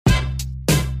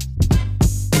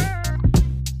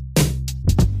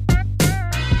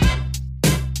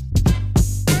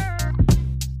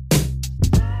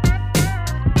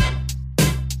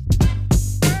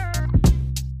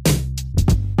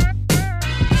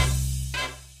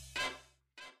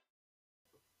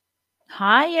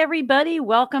Hi, everybody.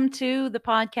 Welcome to the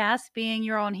podcast, Being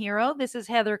Your Own Hero. This is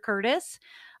Heather Curtis.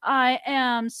 I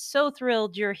am so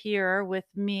thrilled you're here with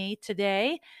me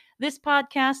today. This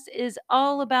podcast is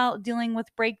all about dealing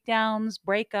with breakdowns,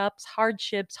 breakups,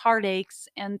 hardships, heartaches,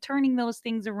 and turning those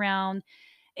things around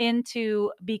into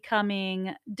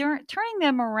turning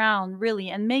them around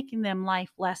really and making them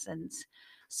life lessons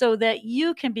so that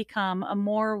you can become a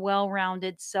more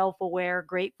well-rounded, self-aware,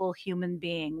 grateful human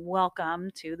being. Welcome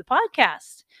to the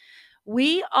podcast.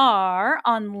 We are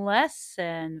on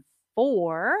lesson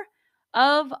 4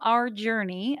 of our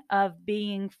journey of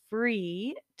being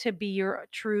free to be your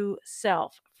true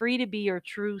self. Free to be your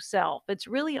true self. It's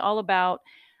really all about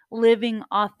living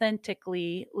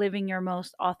authentically, living your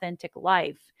most authentic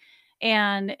life.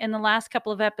 And in the last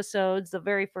couple of episodes, the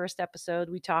very first episode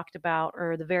we talked about,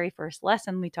 or the very first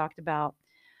lesson we talked about,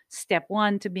 step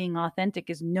 1 to being authentic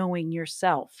is knowing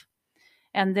yourself.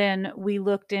 And then we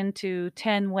looked into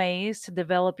 10 ways to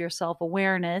develop your self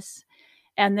awareness.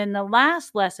 And then the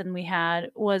last lesson we had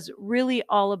was really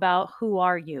all about who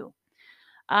are you?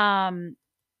 Um,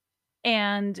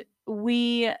 and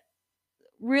we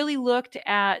really looked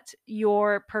at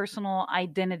your personal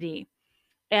identity.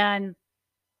 And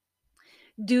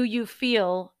do you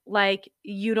feel like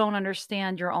you don't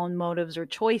understand your own motives or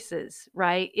choices,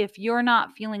 right? If you're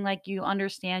not feeling like you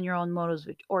understand your own motives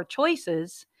or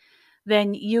choices,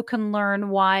 then you can learn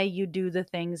why you do the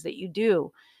things that you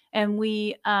do. And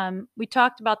we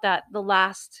talked about that the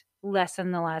last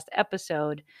lesson, the last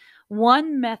episode.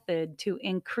 One method to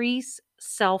increase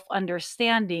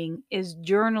self-understanding is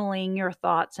journaling your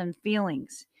thoughts and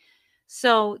feelings.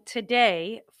 So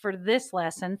today, for this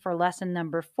lesson, for lesson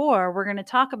number 4, we're going to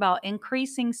talk about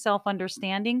increasing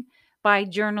self-understanding by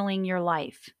journaling your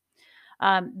life.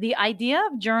 The idea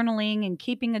of journaling and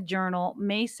keeping a journal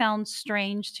may sound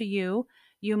strange to you.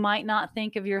 You might not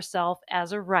think of yourself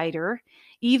as a writer.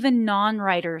 Even non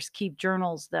writers keep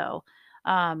journals, though.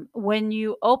 When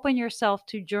you open yourself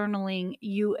to journaling,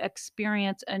 you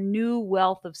experience a new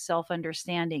wealth of self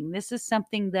understanding. This is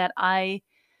something that I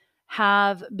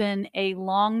have been a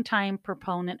long time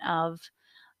proponent of.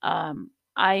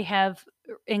 I have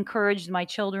encouraged my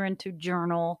children to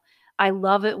journal. I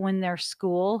love it when their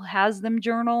school has them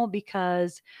journal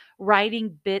because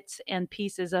writing bits and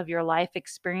pieces of your life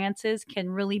experiences can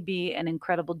really be an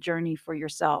incredible journey for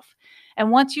yourself.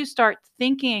 And once you start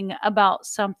thinking about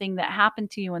something that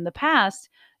happened to you in the past,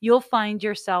 you'll find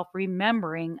yourself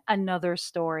remembering another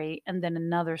story and then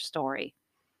another story.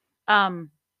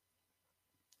 Um,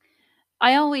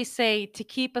 I always say to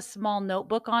keep a small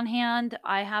notebook on hand.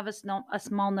 I have a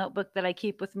small notebook that I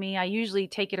keep with me. I usually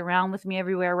take it around with me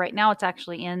everywhere. Right now, it's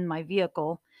actually in my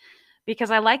vehicle because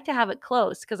I like to have it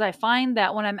close because I find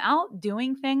that when I'm out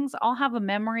doing things, I'll have a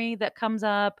memory that comes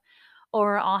up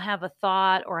or I'll have a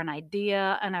thought or an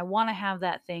idea, and I want to have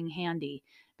that thing handy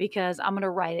because I'm going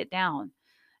to write it down.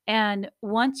 And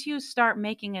once you start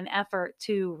making an effort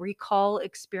to recall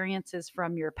experiences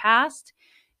from your past,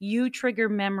 you trigger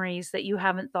memories that you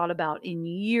haven't thought about in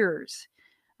years.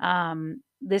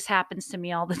 This happens to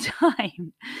me all the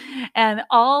time. And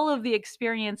all of the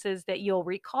experiences that you'll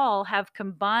recall have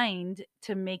combined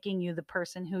to making you the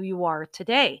person who you are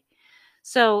today.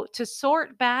 So, to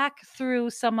sort back through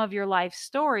some of your life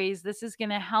stories, this is going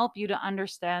to help you to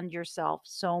understand yourself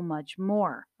so much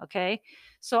more. Okay.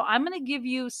 So, I'm going to give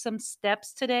you some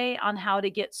steps today on how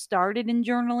to get started in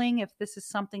journaling. If this is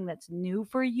something that's new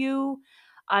for you,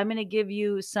 I'm going to give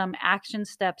you some action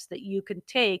steps that you can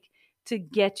take to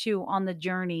get you on the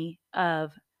journey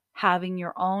of having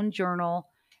your own journal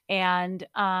and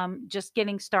just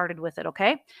getting started with it.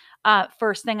 Okay.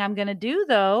 First thing I'm going to do,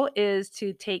 though, is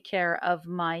to take care of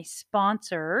my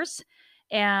sponsors.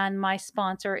 And my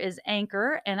sponsor is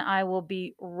Anchor, and I will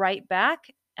be right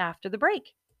back after the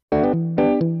break.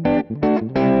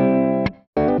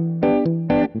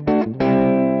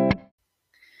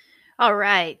 All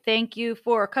right. Thank you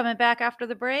for coming back after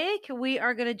the break. We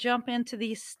are going to jump into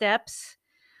these steps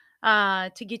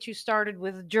to get you started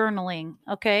with journaling.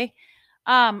 Okay.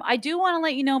 I do want to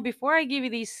let you know before I give you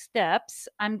these steps,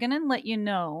 I'm going to let you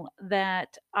know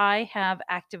that I have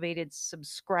activated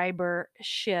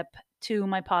subscribership to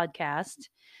my podcast.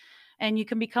 And you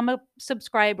can become a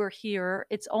subscriber here.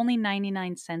 It's only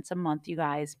 99 cents a month, you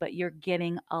guys, but you're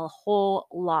getting a whole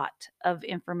lot of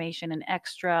information and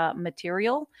extra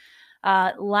material.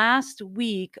 Last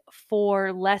week,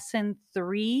 for lesson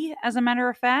 3, as a matter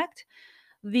of fact,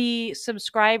 the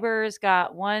subscribers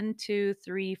got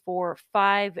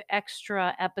 5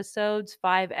 extra episodes,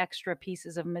 5 extra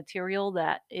pieces of material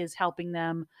that is helping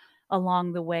them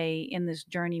along the way in this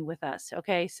journey with us.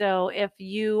 Okay. So if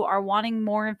you are wanting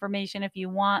more information, if you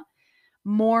want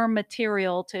more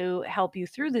material to help you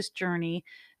through this journey,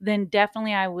 then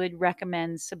definitely I would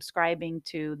recommend subscribing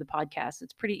to the podcast.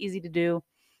 It's pretty easy to do.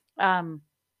 Um,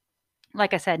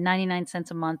 like I said, 99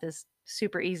 cents a month is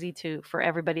super easy to for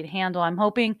everybody to handle. I'm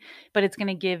hoping, but it's going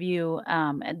to give you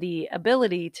the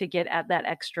ability to get at that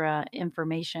extra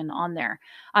information on there.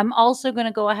 I'm also going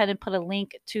to go ahead and put a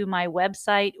link to my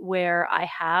website where I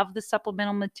have the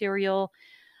supplemental material,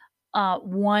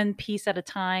 one piece at a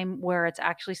time, where it's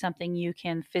actually something you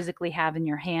can physically have in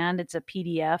your hand. It's a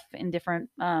PDF and different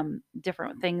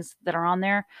things that are on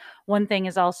there. One thing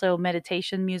is also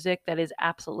meditation music that is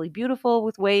absolutely beautiful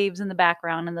with waves in the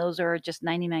background, and those are just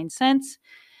 99 cents.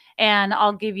 And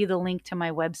I'll give you the link to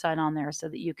my website on there so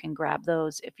that you can grab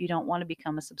those if you don't want to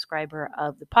become a subscriber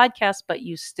of the podcast, but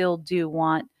you still do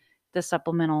want the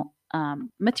supplemental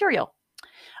material.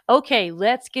 Okay,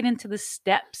 let's get into the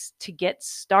steps to get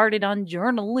started on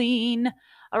journaling.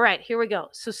 All right, here we go.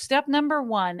 So, step number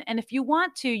 1, and if you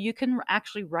want to, you can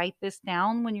actually write this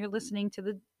down when you're listening to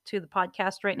the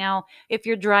podcast right now. If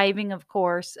you're driving, of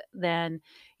course, then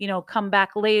come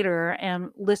back later and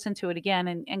listen to it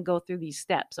again and go through these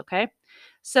steps, okay?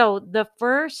 So, the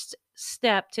first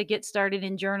step to get started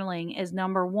in journaling is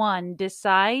number 1,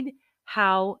 decide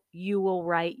how you will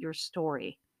write your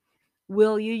story.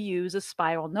 Will you use a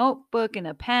spiral notebook and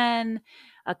a pen?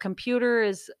 A computer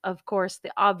is, of course,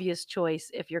 the obvious choice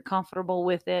if you're comfortable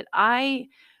with it. I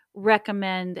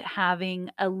recommend having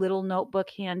a little notebook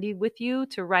handy with you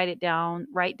to write down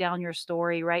your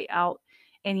story, write out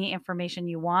any information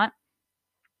you want.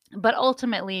 But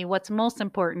ultimately, what's most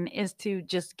important is to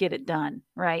just get it done,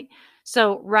 right?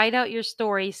 So write out your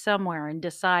story somewhere and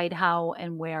decide how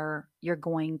and where you're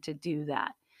going to do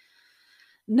that.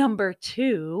 Number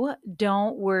 2,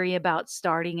 don't worry about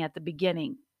starting at the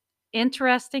beginning.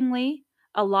 Interestingly,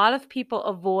 a lot of people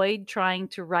avoid trying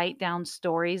to write down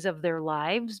stories of their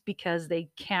lives because they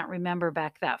can't remember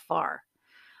back that far.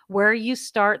 Where you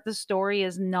start the story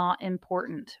is not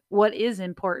important. What is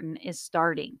important is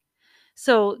starting.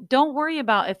 So don't worry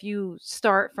about if you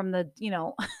start from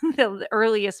the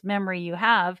earliest memory you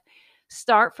have.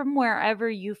 Start from wherever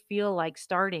you feel like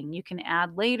starting. You can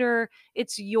add later.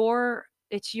 It's your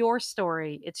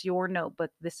story. It's your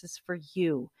notebook. This is for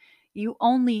you. You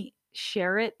only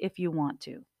share it if you want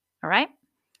to. All right?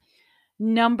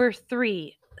 Number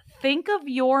 3, think of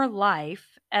your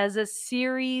life as a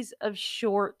series of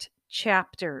short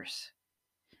chapters.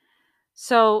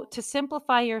 So, to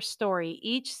simplify your story,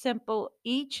 each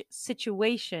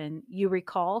situation you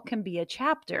recall can be a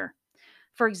chapter.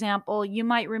 For example, you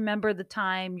might remember the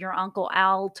time your Uncle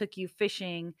Al took you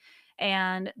fishing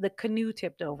and the canoe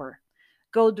tipped over.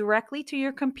 Go directly to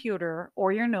your computer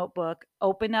or your notebook,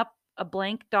 open up a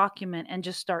blank document and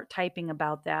just start typing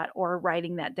about that or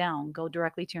writing that down. Go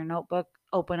directly to your notebook,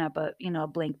 open up a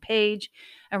blank page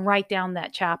and write down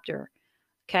that chapter.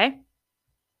 Okay?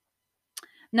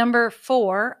 Number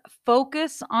 4,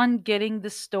 focus on getting the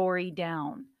story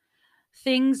down.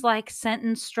 Things like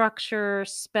sentence structure,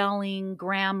 spelling,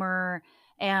 grammar,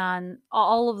 and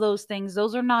all of those things,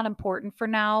 those are not important for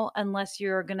now unless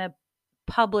you're going to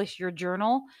publish your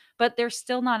journal, but they're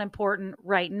still not important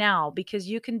right now because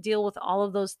you can deal with all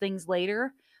of those things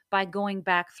later by going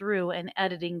back through and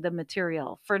editing the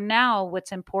material. For now,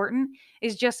 what's important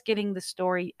is just getting the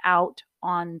story out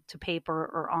onto paper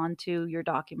or onto your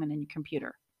document in your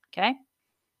computer. Okay.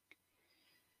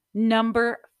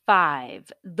 Number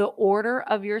 5, the order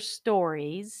of your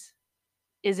stories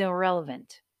is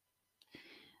irrelevant.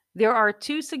 There are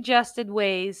 2 suggested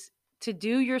ways to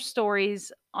do your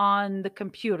stories on the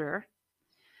computer.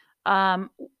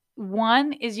 Um,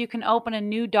 One is you can open a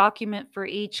new document for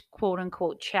each quote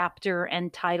unquote chapter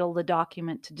and title the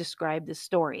document to describe the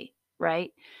story,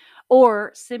 right?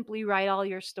 Or simply write all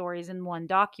your stories in one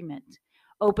document.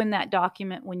 Open that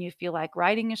document when you feel like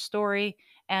writing a story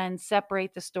and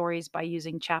separate the stories by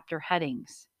using chapter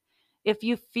headings. If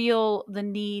you feel the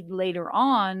need later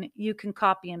on, you can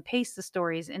copy and paste the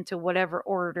stories into whatever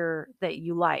order that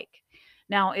you like.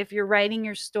 Now, if you're writing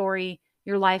your story,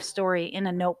 your life story in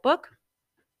a notebook,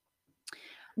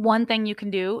 one thing you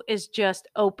can do is just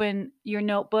open your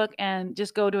notebook and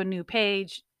just go to a new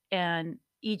page, and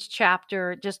each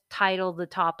chapter just title the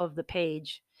top of the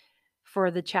page for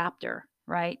the chapter,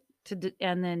 right?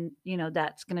 And then,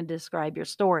 that's going to describe your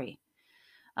story.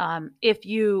 If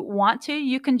you want to,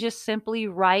 you can just simply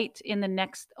write in the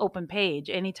next open page.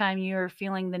 Anytime you're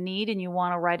feeling the need and you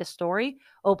want to write a story,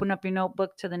 open up your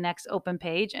notebook to the next open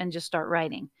page and just start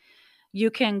writing. you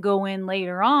can go in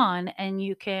later on and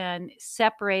you can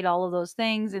separate all of those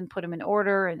things and put them in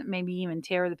order, and maybe even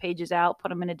tear the pages out, put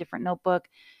them in a different notebook.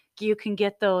 You can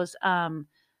get those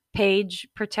page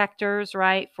protectors,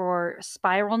 right, for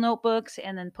spiral notebooks,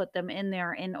 and then put them in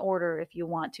there in order if you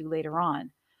want to later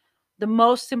on. The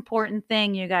most important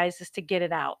thing, you guys, is to get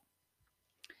it out.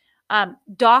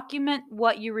 Document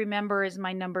what you remember is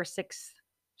my number 6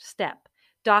 step.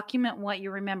 Document what you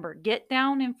remember. Get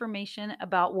down information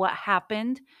about what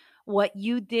happened, what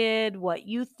you did, what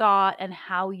you thought, and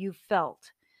how you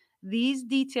felt. These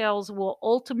details will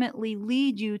ultimately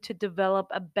lead you to develop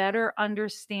a better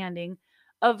understanding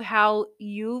of how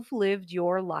you've lived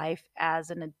your life as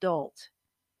an adult.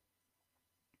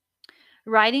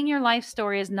 Writing your life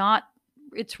story is not,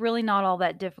 it's really not all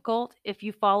that difficult if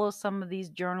you follow some of these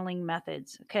journaling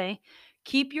methods, okay?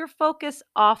 Keep your focus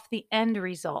off the end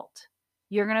result.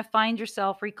 You're going to find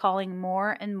yourself recalling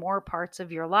more and more parts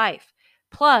of your life.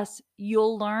 Plus,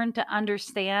 you'll learn to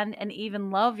understand and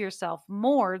even love yourself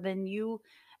more than you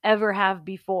ever have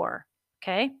before,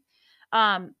 okay?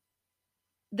 Um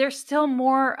there's still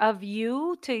more of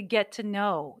you to get to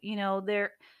know.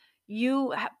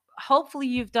 You hopefully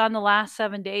you've done the last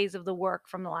 7 days of the work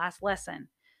from the last lesson.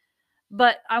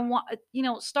 But I want,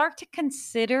 start to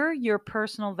consider your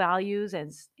personal values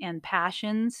and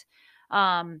passions,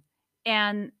 um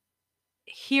and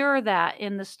hear that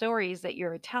in the stories that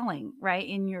you're telling, right?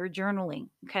 In your journaling,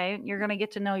 okay? You're going to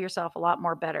get to know yourself a lot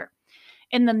more better.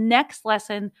 In the next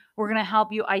lesson, we're going to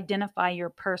help you identify your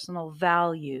personal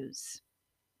values,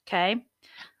 okay?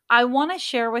 I want to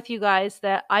share with you guys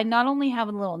that I not only have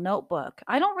a little notebook.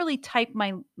 I don't really type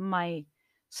my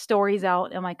stories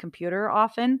out in my computer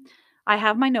often. I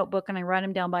have my notebook and I write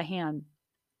them down by hand.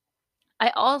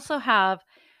 I also have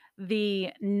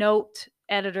the note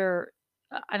editor.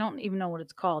 I don't even know what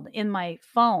it's called, in my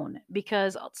phone,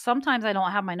 because sometimes I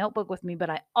don't have my notebook with me, but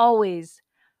I always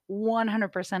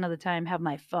 100% of the time have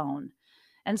my phone.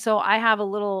 And so I have a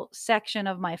little section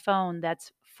of my phone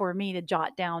that's for me to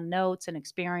jot down notes and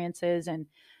experiences. And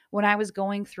when I was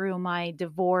going through my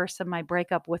divorce and my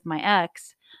breakup with my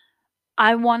ex,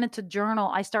 I wanted to journal.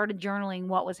 I started journaling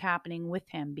what was happening with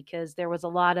him because there was a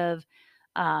lot of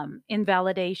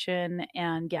invalidation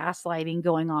and gaslighting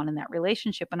going on in that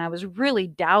relationship. And I was really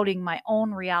doubting my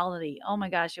own reality. Oh my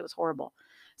gosh, it was horrible.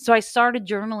 So I started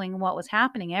journaling what was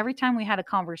happening. Every time we had a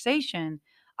conversation,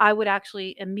 I would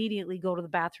actually immediately go to the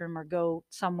bathroom or go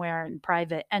somewhere in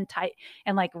private and type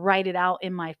and like write it out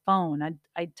in my phone.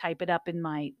 I'd type it up in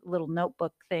my little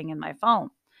notebook thing in my phone.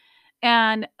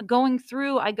 And going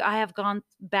through, I have gone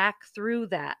back through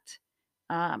that,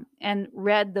 and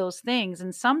read those things.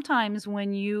 And sometimes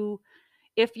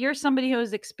if you're somebody who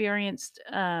has experienced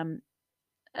a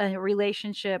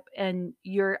relationship and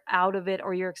you're out of it,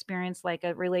 or you're experienced like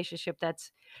a relationship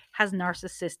that's has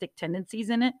narcissistic tendencies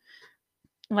in it,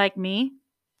 like me,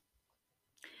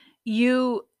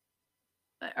 you,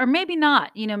 or maybe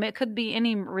not, it could be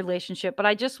any relationship,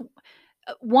 but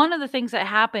one of the things that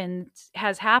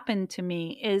has happened to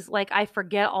me is like I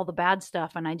forget all the bad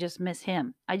stuff and I just miss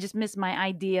him. I just miss my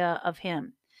idea of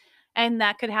him. And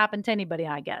that could happen to anybody,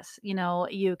 I guess.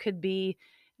 You could be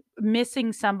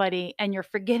missing somebody and you're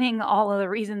forgetting all of the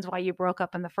reasons why you broke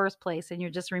up in the first place, and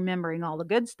you're just remembering all the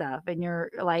good stuff, and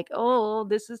you're like, "Oh,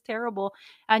 this is terrible."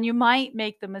 And you might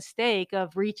make the mistake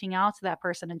of reaching out to that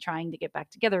person and trying to get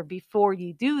back together. Before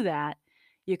you do that,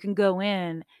 you can go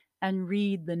in and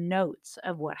read the notes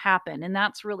of what happened, and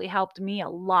that's really helped me a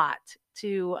lot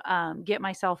to get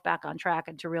myself back on track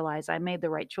and to realize I made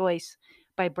the right choice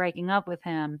by breaking up with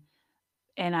him.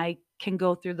 And I can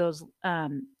go through those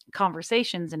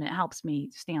conversations, and it helps me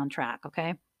stay on track.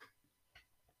 Okay.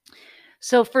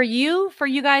 So for you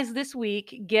guys this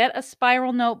week, get a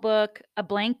spiral notebook, a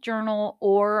blank journal,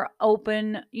 or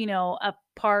open, a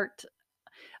part,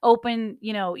 open,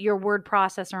 your word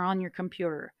processor on your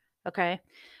computer. Okay.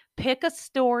 Pick a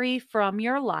story from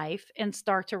your life and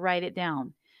start to write it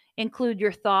down. Include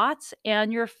your thoughts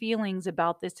and your feelings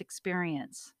about this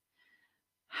experience.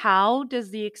 How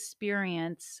does the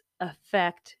experience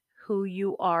affect who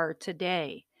you are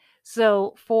today?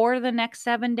 So, for the next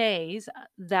 7 days,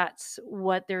 that's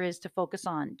what there is to focus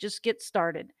on. Just get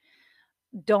started.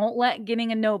 Don't let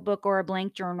getting a notebook or a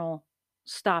blank journal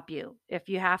stop you. If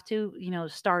you have to,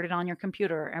 start it on your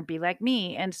computer and be like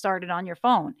me and start it on your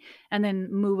phone, and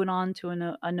then moving on to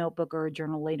a notebook or a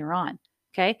journal later on.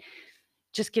 Okay.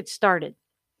 Just get started.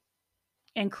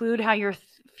 Include how you're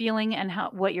feeling and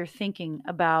what you're thinking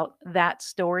about that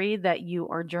story that you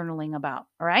are journaling about.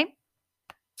 All right.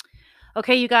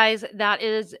 Okay, you guys, that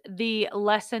is the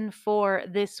lesson for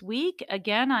this week.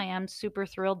 Again, I am super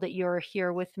thrilled that you're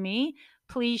here with me.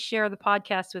 Please share the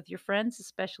podcast with your friends,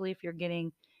 especially if you're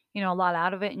getting, a lot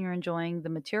out of it and you're enjoying the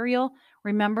material.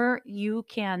 Remember, you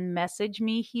can message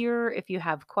me here if you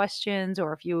have questions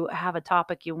or if you have a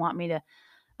topic you want me to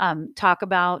talk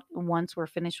about once we're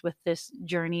finished with this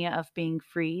journey of being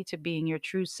free to being your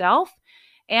true self.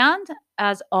 And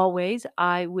as always,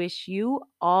 I wish you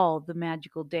all the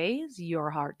magical days your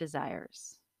heart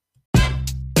desires.